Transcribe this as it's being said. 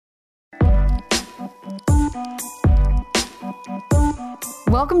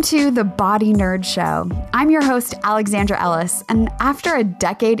Welcome to the Body Nerd Show. I'm your host, Alexandra Ellis, and after a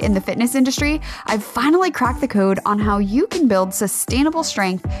decade in the fitness industry, I've finally cracked the code on how you can build sustainable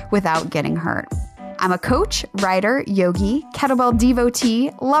strength without getting hurt. I'm a coach, writer, yogi, kettlebell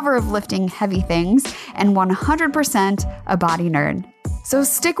devotee, lover of lifting heavy things, and 100% a body nerd. So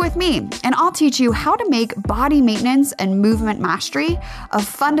stick with me, and I'll teach you how to make body maintenance and movement mastery a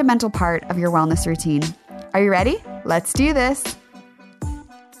fundamental part of your wellness routine. Are you ready? Let's do this.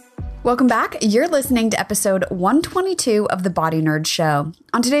 Welcome back. You're listening to episode 122 of the Body Nerd Show.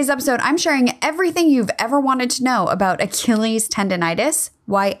 On today's episode, I'm sharing everything you've ever wanted to know about Achilles tendonitis,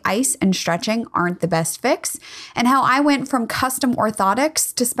 why ice and stretching aren't the best fix, and how I went from custom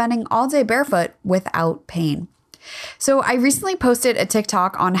orthotics to spending all day barefoot without pain. So I recently posted a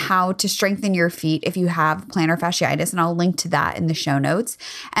TikTok on how to strengthen your feet if you have plantar fasciitis, and I'll link to that in the show notes.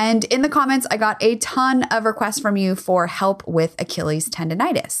 And in the comments, I got a ton of requests from you for help with Achilles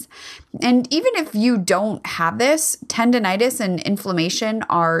tendonitis. And even if you don't have this, tendonitis and inflammation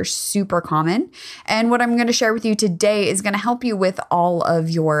are super common. And what I'm going to share with you today is going to help you with all of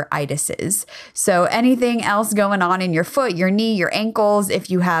your itises. So anything else going on in your foot, your knee, your ankles,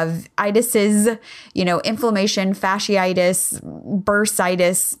 if you have itises, inflammation, fasciitis,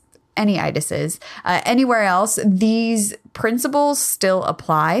 bursitis, any itises, anywhere else, these principles still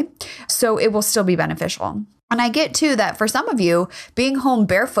apply. So it will still be beneficial. And I get too that for some of you, being home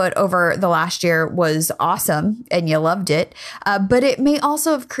barefoot over the last year was awesome and you loved it, but it may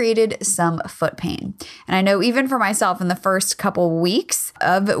also have created some foot pain. And I know even for myself in the first couple weeks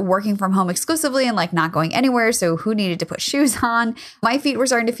of working from home exclusively and not going anywhere, so who needed to put shoes on, my feet were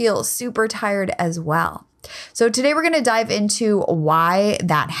starting to feel super tired as well. So today we're going to dive into why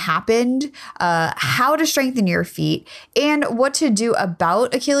that happened, how to strengthen your feet, and what to do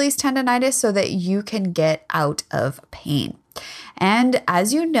about Achilles tendonitis so that you can get out of pain. And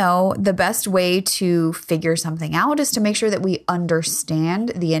as you know, the best way to figure something out is to make sure that we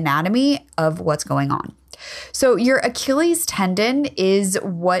understand the anatomy of what's going on. So your Achilles tendon is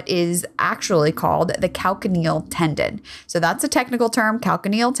what is actually called the calcaneal tendon. So that's a technical term,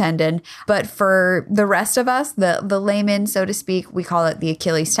 calcaneal tendon. But for the rest of us, the layman, so to speak, we call it the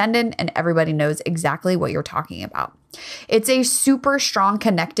Achilles tendon, and everybody knows exactly what you're talking about. It's a super strong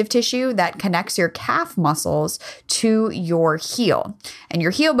connective tissue that connects your calf muscles to your heel. And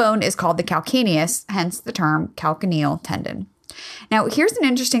your heel bone is called the calcaneus, hence the term calcaneal tendon. Now, here's an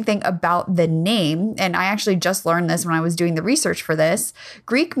interesting thing about the name, and I actually just learned this when I was doing the research for this.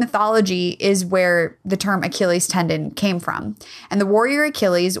 Greek mythology is where the term Achilles tendon came from. And the warrior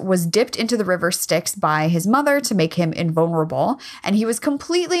Achilles was dipped into the river Styx by his mother to make him invulnerable, and he was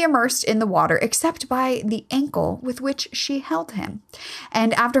completely immersed in the water except by the ankle with which she held him.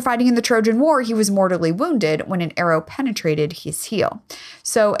 And after fighting in the Trojan War, he was mortally wounded when an arrow penetrated his heel.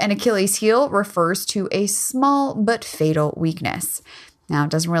 So an Achilles heel refers to a small but fatal weakness. Now,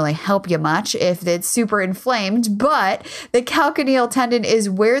 it doesn't really help you much if it's super inflamed, but the calcaneal tendon is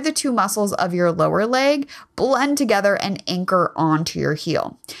where the two muscles of your lower leg blend together and anchor onto your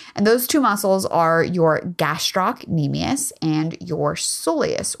heel. And those two muscles are your gastrocnemius and your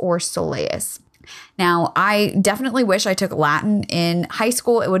soleus or soleus. Now, I definitely wish I took Latin in high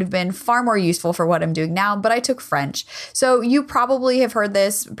school. It would have been far more useful for what I'm doing now, but I took French. So you probably have heard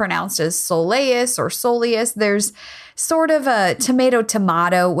this pronounced as soleus or soleus. There's sort of a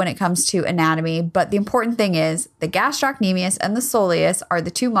tomato when it comes to anatomy, but the important thing is the gastrocnemius and the soleus are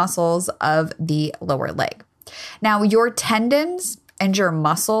the two muscles of the lower leg. Now, your tendons and your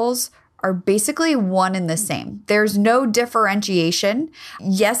muscles are basically one and the same. There's no differentiation.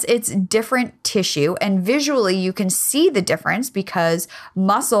 Yes, it's different tissue, and visually you can see the difference because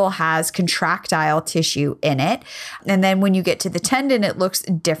muscle has contractile tissue in it. And then when you get to the tendon, it looks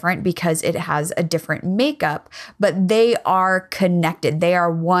different because it has a different makeup, but they are connected. They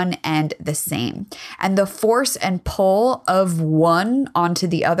are one and the same. And the force and pull of one onto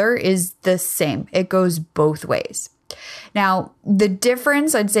the other is the same. It goes both ways. Now, the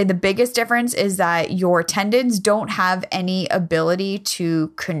difference, I'd say the biggest difference is that your tendons don't have any ability to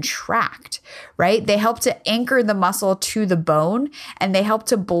contract, right? They help to anchor the muscle to the bone, and they help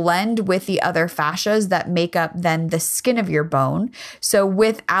to blend with the other fascias that make up then the skin of your bone. So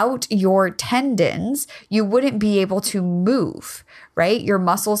without your tendons, you wouldn't be able to move, right? Your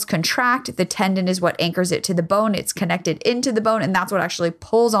muscles contract. The tendon is what anchors it to the bone. It's connected into the bone, and that's what actually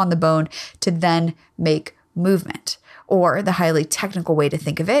pulls on the bone to then make movement. Or the highly technical way to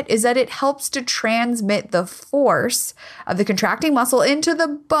think of it is that it helps to transmit the force of the contracting muscle into the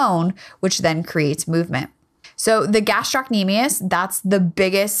bone, which then creates movement. So the gastrocnemius, that's the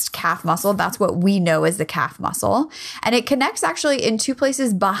biggest calf muscle. That's what we know as the calf muscle. And it connects actually in two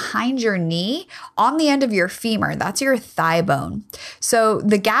places behind your knee on the end of your femur. That's your thigh bone. So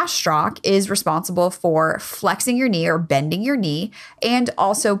the gastroc is responsible for flexing your knee or bending your knee and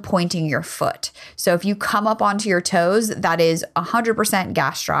also pointing your foot. So if you come up onto your toes, that is 100%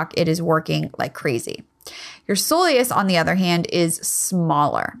 gastroc. It is working like crazy. Your soleus, on the other hand, is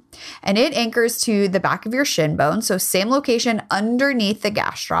smaller and it anchors to the back of your shin bone. So same location underneath the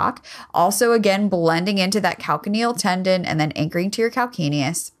gastroc, also again blending into that calcaneal tendon and then anchoring to your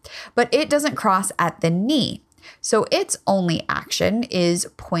calcaneus, but it doesn't cross at the knee. So its only action is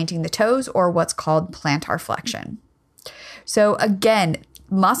pointing the toes or what's called plantar flexion. So again,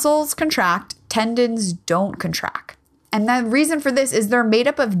 muscles contract, tendons don't contract. And the reason for this is they're made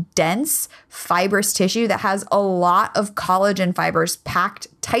up of dense, fibrous tissue that has a lot of collagen fibers packed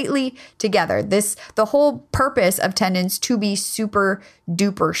tightly together. The whole purpose of tendons to be super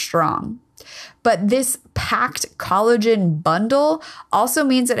duper strong. But this packed collagen bundle also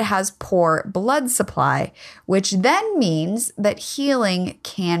means that it has poor blood supply, which then means that healing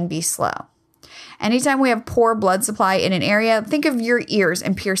can be slow. Anytime we have poor blood supply in an area, think of your ears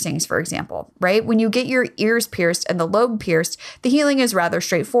and piercings, for example, right? When you get your ears pierced and the lobe pierced, the healing is rather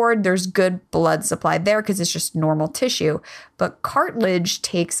straightforward. There's good blood supply there because it's just normal tissue. But cartilage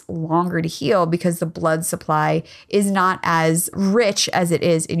takes longer to heal because the blood supply is not as rich as it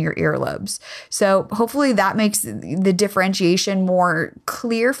is in your earlobes. So hopefully that makes the differentiation more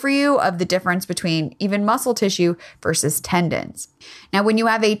clear for you of the difference between even muscle tissue versus tendons. Now, when you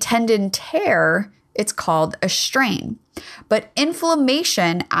have a tendon tear, it's called a strain. But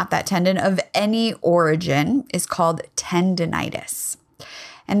inflammation at that tendon of any origin is called tendonitis.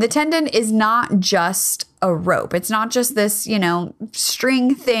 And the tendon is not just a rope. It's not just this,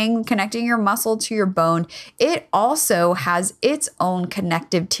 string thing connecting your muscle to your bone. It also has its own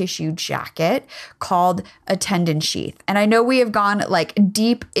connective tissue jacket called a tendon sheath. And I know we have gone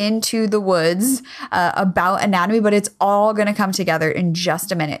deep into the woods about anatomy, but it's all going to come together in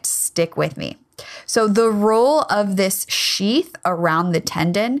just a minute. Stick with me. So the role of this sheath around the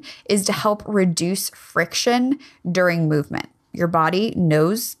tendon is to help reduce friction during movement. Your body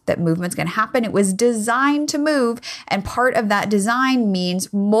knows that movement's going to happen. It was designed to move. And part of that design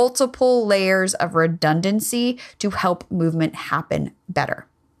means multiple layers of redundancy to help movement happen better.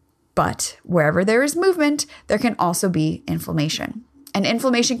 But wherever there is movement, there can also be inflammation. And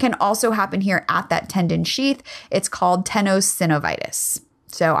inflammation can also happen here at that tendon sheath. It's called tenosynovitis.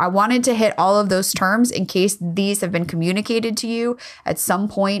 So I wanted to hit all of those terms in case these have been communicated to you at some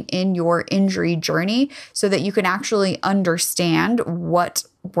point in your injury journey so that you can actually understand what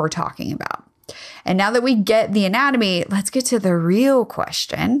we're talking about. And now that we get the anatomy, let's get to the real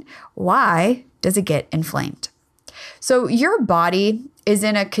question. Why does it get inflamed? So your body is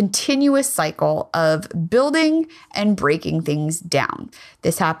in a continuous cycle of building and breaking things down.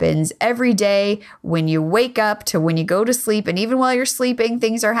 This happens every day when you wake up to when you go to sleep. And even while you're sleeping,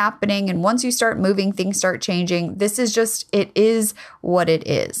 things are happening. And once you start moving, things start changing. It is what it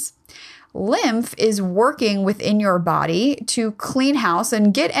is. Lymph is working within your body to clean house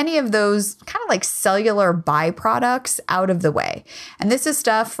and get any of those kind of like cellular byproducts out of the way. And this is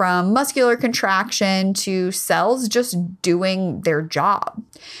stuff from muscular contraction to cells just doing their job.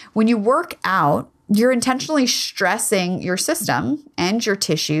 When you work out, you're intentionally stressing your system and your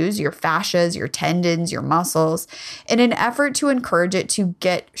tissues, your fascias, your tendons, your muscles, in an effort to encourage it to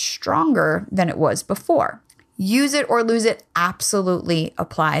get stronger than it was before. Use it or lose it absolutely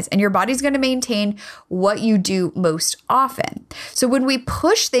applies. And your body's going to maintain what you do most often. So when we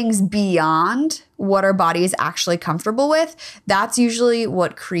push things beyond what our body is actually comfortable with, that's usually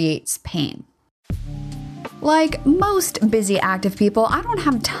what creates pain. Like most busy active people, I don't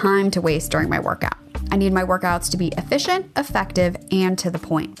have time to waste during my workout. I need my workouts to be efficient, effective, and to the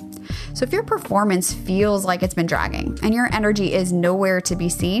point. So if your performance feels like it's been dragging and your energy is nowhere to be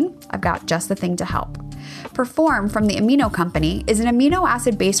seen, I've got just the thing to help. Perform from the Amino Company is an amino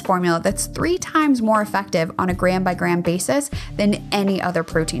acid-based formula that's 3 times more effective on a gram-by-gram basis than any other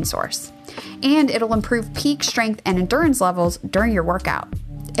protein source. And it'll improve peak strength and endurance levels during your workout.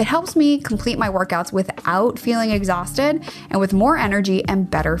 It helps me complete my workouts without feeling exhausted and with more energy and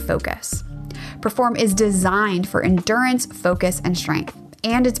better focus. Perform is designed for endurance, focus, and strength.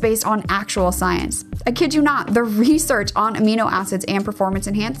 And it's based on actual science. I kid you not, the research on amino acids and performance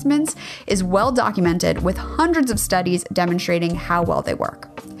enhancements is well documented with hundreds of studies demonstrating how well they work.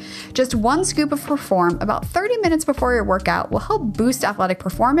 Just 1 scoop of Perform about 30 minutes before your workout will help boost athletic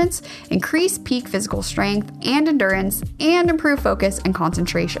performance, increase peak physical strength and endurance, and improve focus and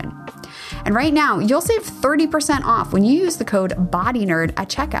concentration. And right now, you'll save 30% off when you use the code BODYNERD at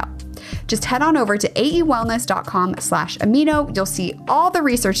checkout. Just head on over to aewellness.com/amino. You'll see all the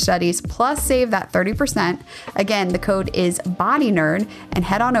research studies plus save that 30%. Again, the code is BODYNERD and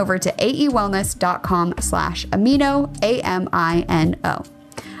head on over to aewellness.com/amino, AMINO.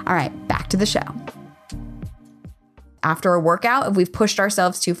 All right, back to the show. After a workout, if we've pushed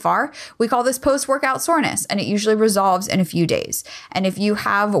ourselves too far, we call this post-workout soreness, and it usually resolves in a few days. And if you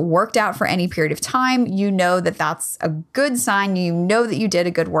have worked out for any period of time, you know that that's a good sign. You know that you did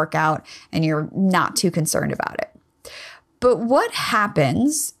a good workout and you're not too concerned about it. But what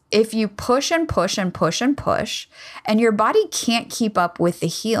happens if you push and push and push and push and your body can't keep up with the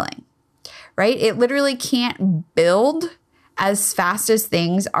healing, right? It literally can't build as fast as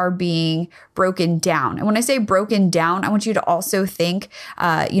things are being broken down. And when I say broken down, I want you to also think,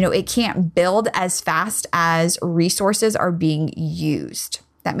 it can't build as fast as resources are being used.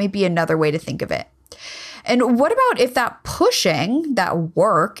 That may be another way to think of it. And what about if that pushing, that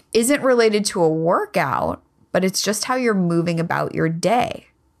work, isn't related to a workout, but it's just how you're moving about your day?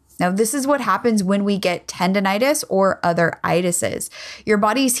 Now, this is what happens when we get tendonitis or other itises. Your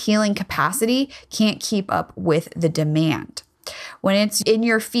body's healing capacity can't keep up with the demand. When it's in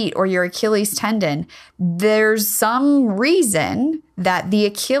your feet or your Achilles tendon, there's some reason that the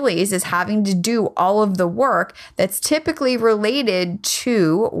Achilles is having to do all of the work that's typically related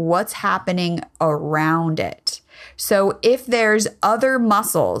to what's happening around it. So if there's other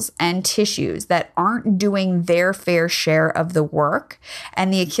muscles and tissues that aren't doing their fair share of the work,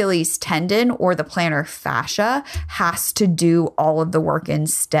 and the Achilles tendon or the plantar fascia has to do all of the work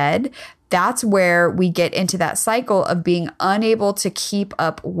instead, that's where we get into that cycle of being unable to keep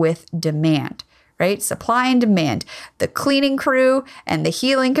up with demand, right? Supply and demand. The cleaning crew and the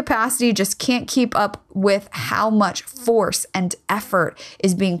healing capacity just can't keep up with how much force and effort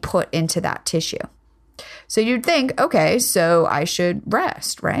is being put into that tissue. So you'd think, okay, so I should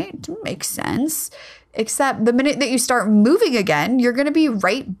rest, right? Makes sense. Except the minute that you start moving again, you're going to be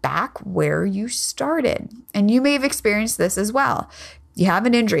right back where you started. And you may have experienced this as well. You have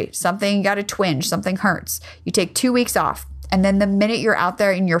an injury, something, you got a twinge, something hurts. You take 2 weeks off. And then the minute you're out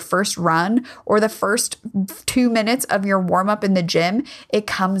there in your first run or the first 2 minutes of your warm up in the gym, it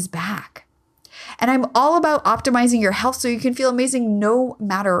comes back. And I'm all about optimizing your health so you can feel amazing no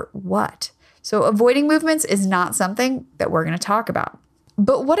matter what. So avoiding movements is not something that we're going to talk about.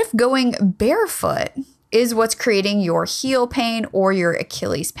 But what if going barefoot is what's creating your heel pain or your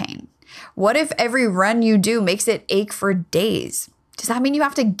Achilles pain? What if every run you do makes it ache for days? Does that mean you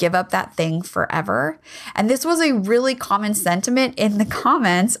have to give up that thing forever? And this was a really common sentiment in the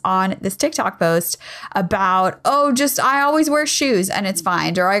comments on this TikTok post about, I always wear shoes and it's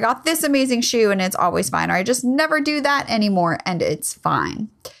fine. Or I got this amazing shoe and it's always fine. Or I just never do that anymore and it's fine.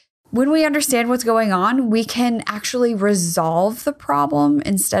 When we understand what's going on, we can actually resolve the problem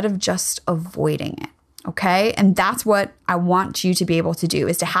instead of just avoiding it. Okay. And that's what I want you to be able to do,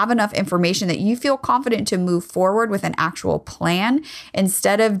 is to have enough information that you feel confident to move forward with an actual plan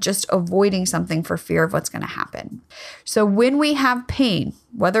instead of just avoiding something for fear of what's going to happen. So when we have pain,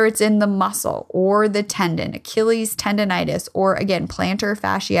 whether it's in the muscle or the tendon, Achilles tendonitis, or again, plantar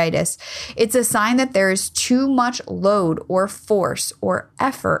fasciitis, it's a sign that there is too much load or force or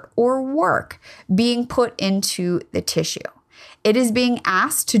effort or work being put into the tissue. It is being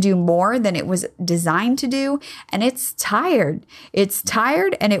asked to do more than it was designed to do, and it's tired. It's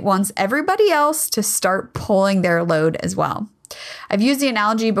tired, and it wants everybody else to start pulling their load as well. I've used the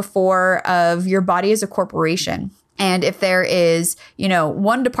analogy before of your body as a corporation. And if there is,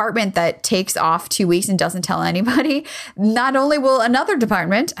 one department that takes off 2 weeks and doesn't tell anybody, not only will another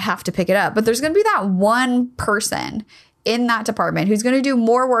department have to pick it up, but there's going to be that one person in that department who's going to do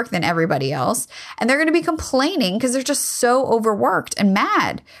more work than everybody else. And they're going to be complaining because they're just so overworked and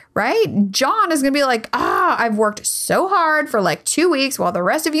mad, right? John is going to be like, I've worked so hard for like 2 weeks while the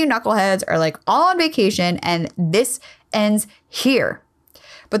rest of you knuckleheads are like all on vacation and this ends here.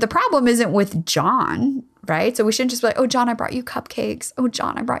 But the problem isn't with John, right? So we shouldn't just be like, John, I brought you cupcakes.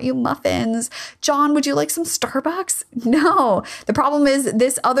 John, I brought you muffins. John, would you like some Starbucks? No, the problem is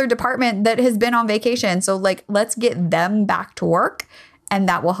this other department that has been on vacation. So let's get them back to work, and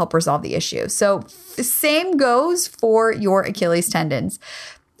that will help resolve the issue. So the same goes for your Achilles tendons.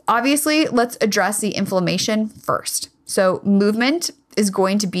 Obviously, let's address the inflammation first. So movement is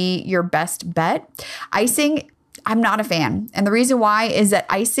going to be your best bet. Icing, I'm not a fan. And the reason why is that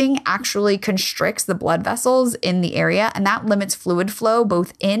icing actually constricts the blood vessels in the area, and that limits fluid flow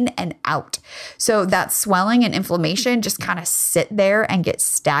both in and out. So that swelling and inflammation just kind of sit there and get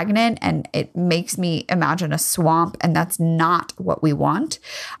stagnant, and it makes me imagine a swamp, and that's not what we want.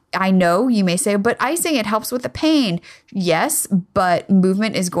 I know you may say, but icing, it helps with the pain. Yes, but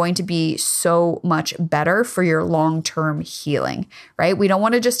movement is going to be so much better for your long-term healing, right? We don't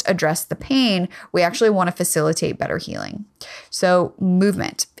want to just address the pain. We actually want to facilitate better healing. So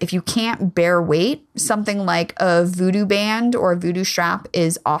movement, if you can't bear weight, something like a voodoo band or a voodoo strap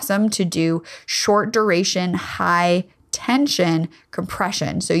is awesome to do short duration, high tension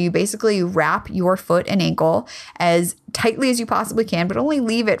compression. So you basically wrap your foot and ankle as tightly as you possibly can, but only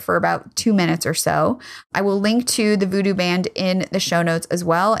leave it for about 2 minutes or so. I will link to the voodoo band in the show notes as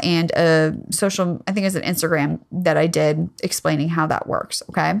well, and a social, I think it's an Instagram that I did explaining how that works.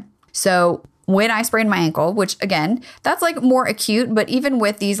 Okay. So when I sprained my ankle, which again, that's like more acute, but even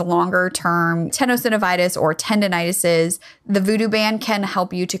with these longer term tendonitis or tendonitis, the voodoo band can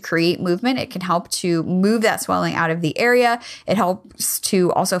help you to create movement. It can help to move that swelling out of the area. It helps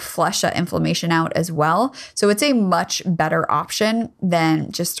to also flush that inflammation out as well. So it's a much better option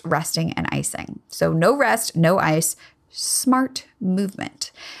than just resting and icing. So no rest, no ice, smart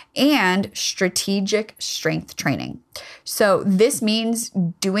movement, and strategic strength training. So this means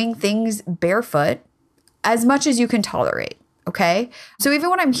doing things barefoot as much as you can tolerate. Okay. So even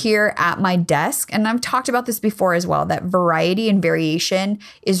when I'm here at my desk, and I've talked about this before as well, that variety and variation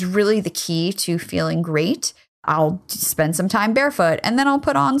is really the key to feeling great. I'll spend some time barefoot and then I'll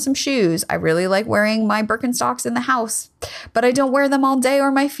put on some shoes. I really like wearing my Birkenstocks in the house, but I don't wear them all day or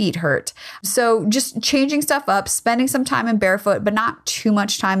my feet hurt. So just changing stuff up, spending some time in barefoot, but not too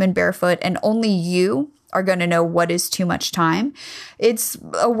much time in barefoot. And only you are going to know what is too much time. It's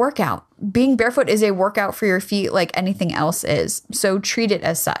a workout. Being barefoot is a workout for your feet like anything else is. So treat it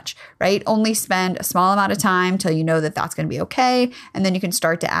as such, right? Only spend a small amount of time till you know that that's going to be okay. And then you can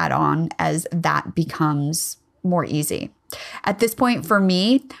start to add on as that becomes more easy. At this point, for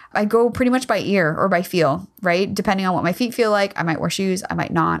me, I go pretty much by ear or by feel, right? Depending on what my feet feel like, I might wear shoes, I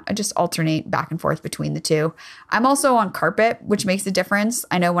might not. I just alternate back and forth between the two. I'm also on carpet, which makes a difference.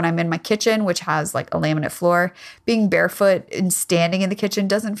 I know when I'm in my kitchen, which has like a laminate floor, being barefoot and standing in the kitchen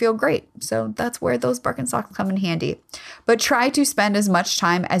doesn't feel great. So that's where those Birkenstocks come in handy. But try to spend as much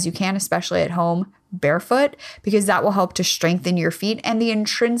time as you can, especially at home, barefoot, because that will help to strengthen your feet and the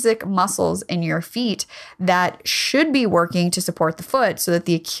intrinsic muscles in your feet that should be working to support the foot so that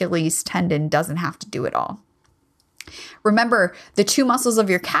the Achilles tendon doesn't have to do it all. Remember, the two muscles of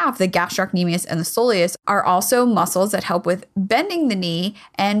your calf, the gastrocnemius and the soleus, are also muscles that help with bending the knee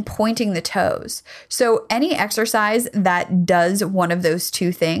and pointing the toes. So any exercise that does one of those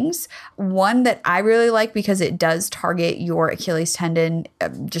two things, one that I really like because it does target your Achilles tendon,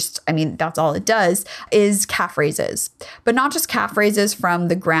 that's all it does, is calf raises. But not just calf raises from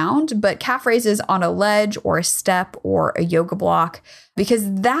the ground, but calf raises on a ledge or a step or a yoga block,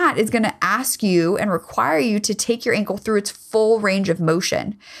 because that is going to ask you and require you to take your ankle through its full range of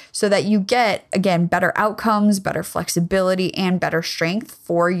motion so that you get, again, better outcomes, better flexibility, and better strength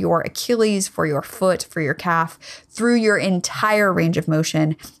for your Achilles, for your foot, for your calf, through your entire range of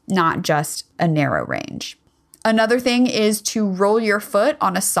motion, not just a narrow range. Another thing is to roll your foot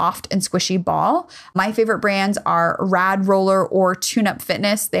on a soft and squishy ball. My favorite brands are Rad Roller or Tune Up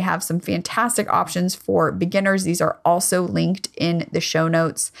Fitness. They have some fantastic options for beginners. These are also linked in the show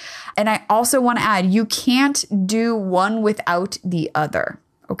notes. And I also want to add, you can't do one without the other,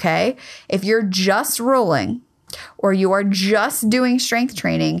 okay? If you're just rolling or you are just doing strength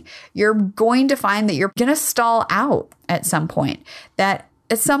training, you're going to find that you're going to stall out at some point. That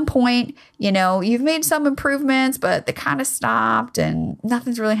at some point, you've made some improvements, but they kind of stopped and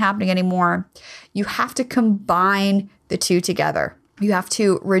nothing's really happening anymore. You have to combine the two together. You have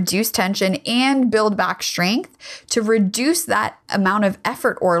to reduce tension and build back strength to reduce that amount of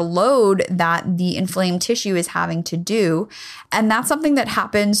effort or load that the inflamed tissue is having to do. And that's something that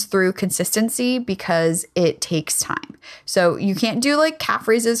happens through consistency because it takes time. So you can't do like calf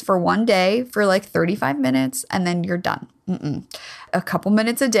raises for one day for like 35 minutes and then you're done. A couple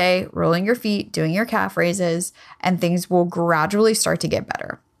minutes a day, rolling your feet, doing your calf raises, and things will gradually start to get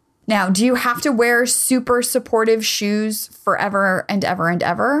better. Now, do you have to wear super supportive shoes forever and ever and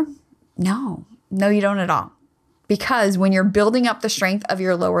ever? No, you don't at all. Because when you're building up the strength of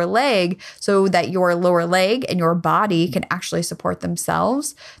your lower leg so that your lower leg and your body can actually support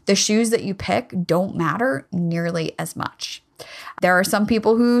themselves, the shoes that you pick don't matter nearly as much. There are some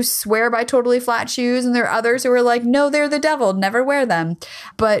people who swear by totally flat shoes, and there are others who are like, no, they're the devil, never wear them.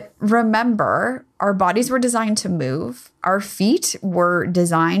 But remember, our bodies were designed to move. Our feet were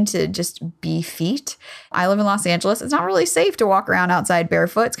designed to just be feet. I live in Los Angeles. It's not really safe to walk around outside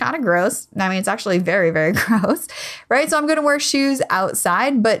barefoot. It's kind of gross. It's actually very, very gross, right? So I'm going to wear shoes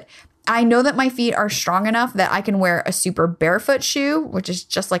outside, but I know that my feet are strong enough that I can wear a super barefoot shoe, which is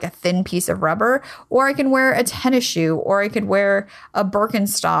just like a thin piece of rubber, or I can wear a tennis shoe, or I could wear a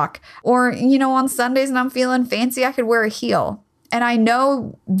Birkenstock, or, on Sundays and I'm feeling fancy, I could wear a heel. And I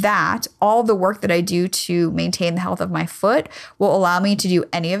know that all the work that I do to maintain the health of my foot will allow me to do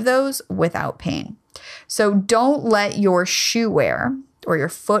any of those without pain. So don't let your shoe wear or your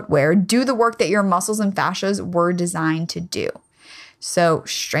footwear do the work that your muscles and fascias were designed to do. So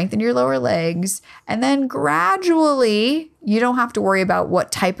strengthen your lower legs, and then gradually, you don't have to worry about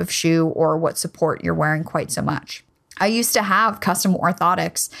what type of shoe or what support you're wearing quite so much. I used to have custom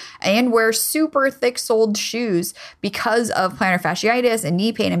orthotics and wear super thick soled shoes because of plantar fasciitis and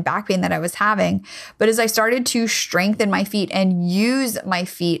knee pain and back pain that I was having. But as I started to strengthen my feet and use my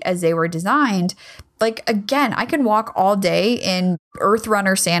feet as they were designed, again, I can walk all day in Earth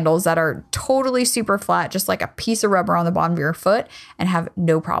Runner sandals that are totally super flat, just like a piece of rubber on the bottom of your foot, and have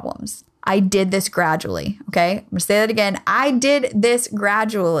no problems. I did this gradually, okay? I'm gonna say that again. I did this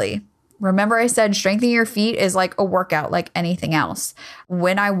gradually. Remember I said strengthening your feet is like a workout, like anything else.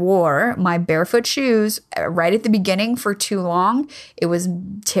 When I wore my barefoot shoes right at the beginning for too long, it was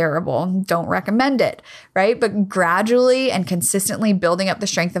terrible. Don't recommend it, right? But gradually and consistently building up the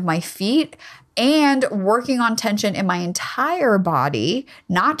strength of my feet and working on tension in my entire body,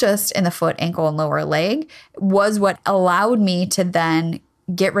 not just in the foot, ankle, and lower leg, was what allowed me to then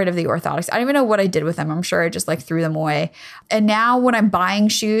get rid of the orthotics. I don't even know what I did with them. I'm sure I just threw them away. And now when I'm buying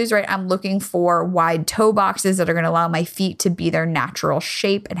shoes, right, I'm looking for wide toe boxes that are going to allow my feet to be their natural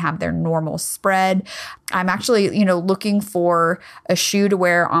shape and have their normal spread. I'm actually, looking for a shoe to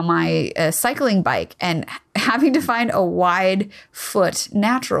wear on my cycling bike, and having to find a wide foot,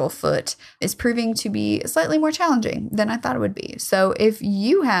 natural foot, is proving to be slightly more challenging than I thought it would be. So if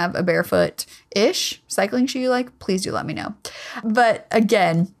you have a barefoot-ish cycling shoe you like, please do let me know. But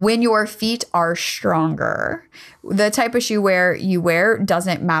again, when your feet are stronger, the type of shoe you wear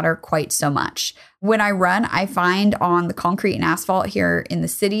doesn't matter quite so much. When I run, I find on the concrete and asphalt here in the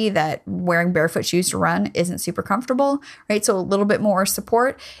city that wearing barefoot shoes to run isn't super comfortable, right? So a little bit more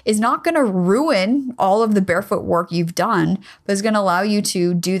support is not going to ruin all of the barefoot work you've done, but is going to allow you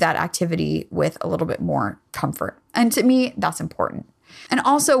to do that activity with a little bit more comfort. And to me, that's important. And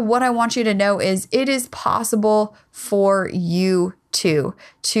also what I want you to know is it is possible for you to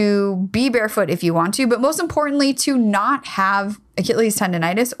be barefoot if you want to, but most importantly, to not have Achilles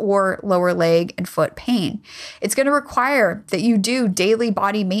tendonitis or lower leg and foot pain. It's going to require that you do daily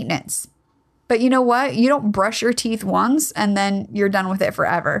body maintenance. But you know what? You don't brush your teeth once and then you're done with it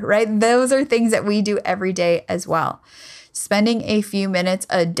forever, right? Those are things that we do every day as well. Spending a few minutes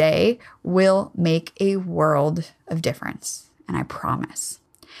a day will make a world of difference, and I promise.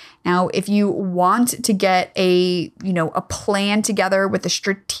 Now, if you want to get a plan together with a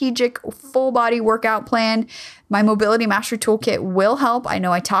strategic full body workout plan, my Mobility Mastery Toolkit will help. I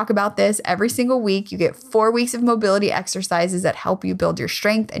know I talk about this every single week. You get 4 weeks of mobility exercises that help you build your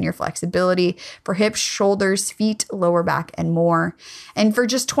strength and your flexibility for hips, shoulders, feet, lower back, and more. And for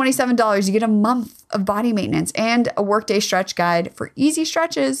just $27, you get a month of body maintenance and a workday stretch guide for easy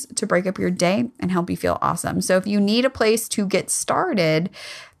stretches to break up your day and help you feel awesome. So if you need a place to get started,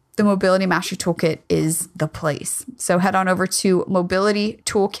 the Mobility Mastery Toolkit is the place. So head on over to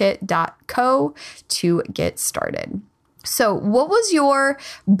mobilitytoolkit.co to get started. So what was your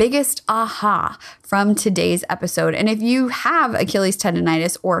biggest aha from today's episode? And if you have Achilles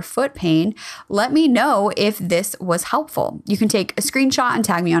tendonitis or foot pain, let me know if this was helpful. You can take a screenshot and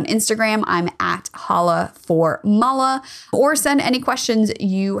tag me on Instagram. I'm at Holla4Mulla, or send any questions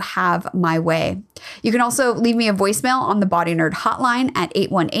you have my way. You can also leave me a voicemail on the Body Nerd hotline at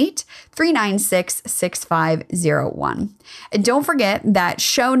 818-396-6501. And don't forget that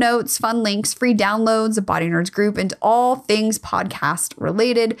show notes, fun links, free downloads, the Body Nerds group, and all things podcast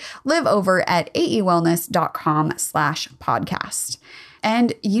related live over at aewellness.com/podcast.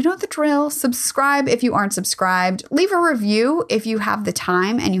 And you know the drill. Subscribe if you aren't subscribed. Leave a review if you have the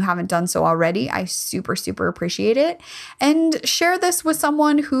time and you haven't done so already. I super, super appreciate it. And share this with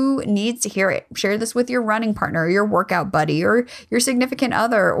someone who needs to hear it. Share this with your running partner, your workout buddy, or your significant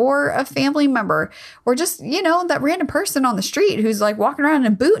other, or a family member, or just, that random person on the street who's walking around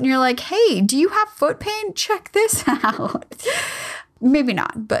in a boot and you're like, hey, do you have foot pain? Check this out. Maybe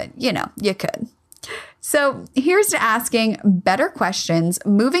not, but you could. So here's to asking better questions,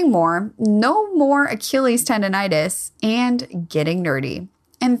 moving more, no more Achilles tendonitis, and getting nerdy.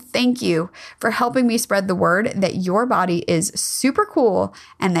 And thank you for helping me spread the word that your body is super cool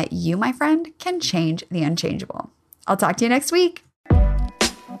and that you, my friend, can change the unchangeable. I'll talk to you next week.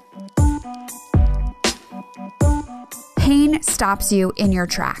 Pain stops you in your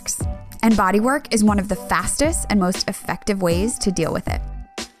tracks. And bodywork is one of the fastest and most effective ways to deal with it.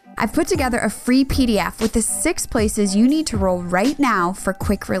 I've put together a free PDF with the 6 places you need to roll right now for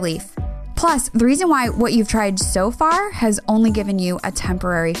quick relief. Plus, the reason why what you've tried so far has only given you a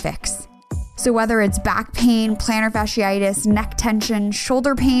temporary fix. So whether it's back pain, plantar fasciitis, neck tension,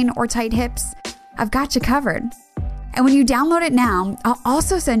 shoulder pain, or tight hips, I've got you covered. And when you download it now, I'll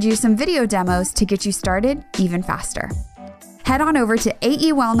also send you some video demos to get you started even faster. Head on over to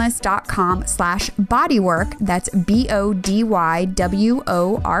aewellness.com/bodywork, that's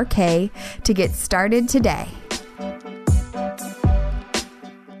BODYWORK, to get started today.